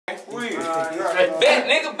Bet,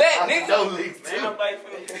 nigga, bet, nigga. Don't leak too. Man, nobody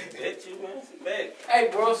finna bet you, man. Bet. Hey,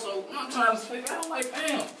 bro, so I'm trying to figure out, like,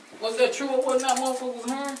 damn, was that true or wasn't that motherfucker was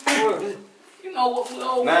hearing? You know what was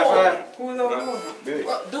old boy? Who was old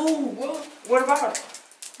boy? Dude, bro. What about it?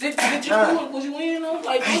 Did you do it? Was you in on?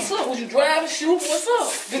 Like, what's up? Was you driving, shooting? What's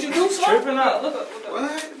up? Did you do something? Tripping out. Look up.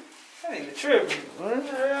 What? I ain't tripping.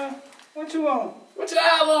 What you on? What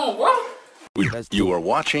y'all on, bro? You are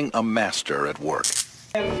watching a master at work.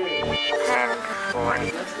 What's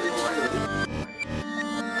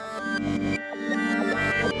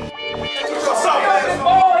up,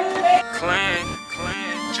 man? Clan.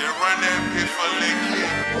 Just run that bitch for lick.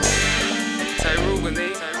 Tay Ruben,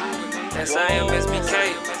 that's SBK.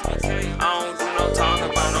 I don't do no talking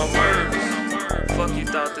about no murders. Fuck you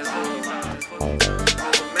thought this was.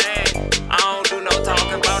 Man, I don't do no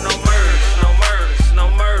talking about no murders. No murders, no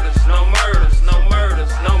murders, no murders, no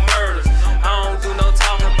murders, no murders. I don't do no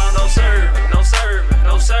talking about no serving, no serving,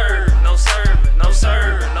 no serving, no serving, no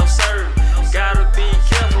serving, no serving. Gotta be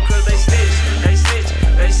careful cause they snitch, they snitch,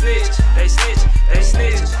 they snitch, they snitch, they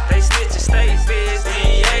snitch, they snitch and stay feds.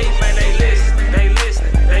 DEA, man, they listen, they listen,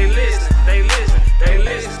 they listen, they listen, they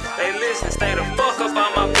listen, they listen. Stay the fuck up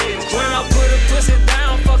on my business. When I put a pussy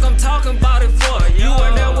down, fuck I'm talking about it for. You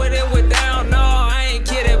weren't there when it went down, no, I ain't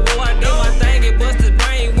kidding, boy. I did my thing, it busted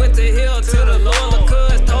brain, went to hell to the Lord.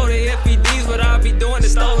 Cuz told the FPDs what I be doing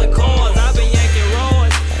is stolen cars. I been yanking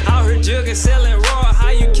roars, out here jugging, selling raw. How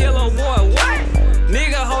you kill a boy? What?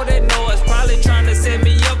 Nigga hold that noise, probably trying to set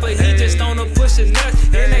me up, but he just on the pushing nuts.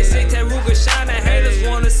 And they say Taruga shining, haters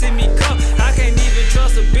wanna see me come. I can't even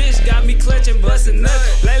trust a bitch, got me clutching, busting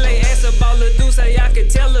nuts. Lele asked about Lil Dude, say I can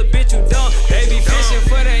tell a bitch you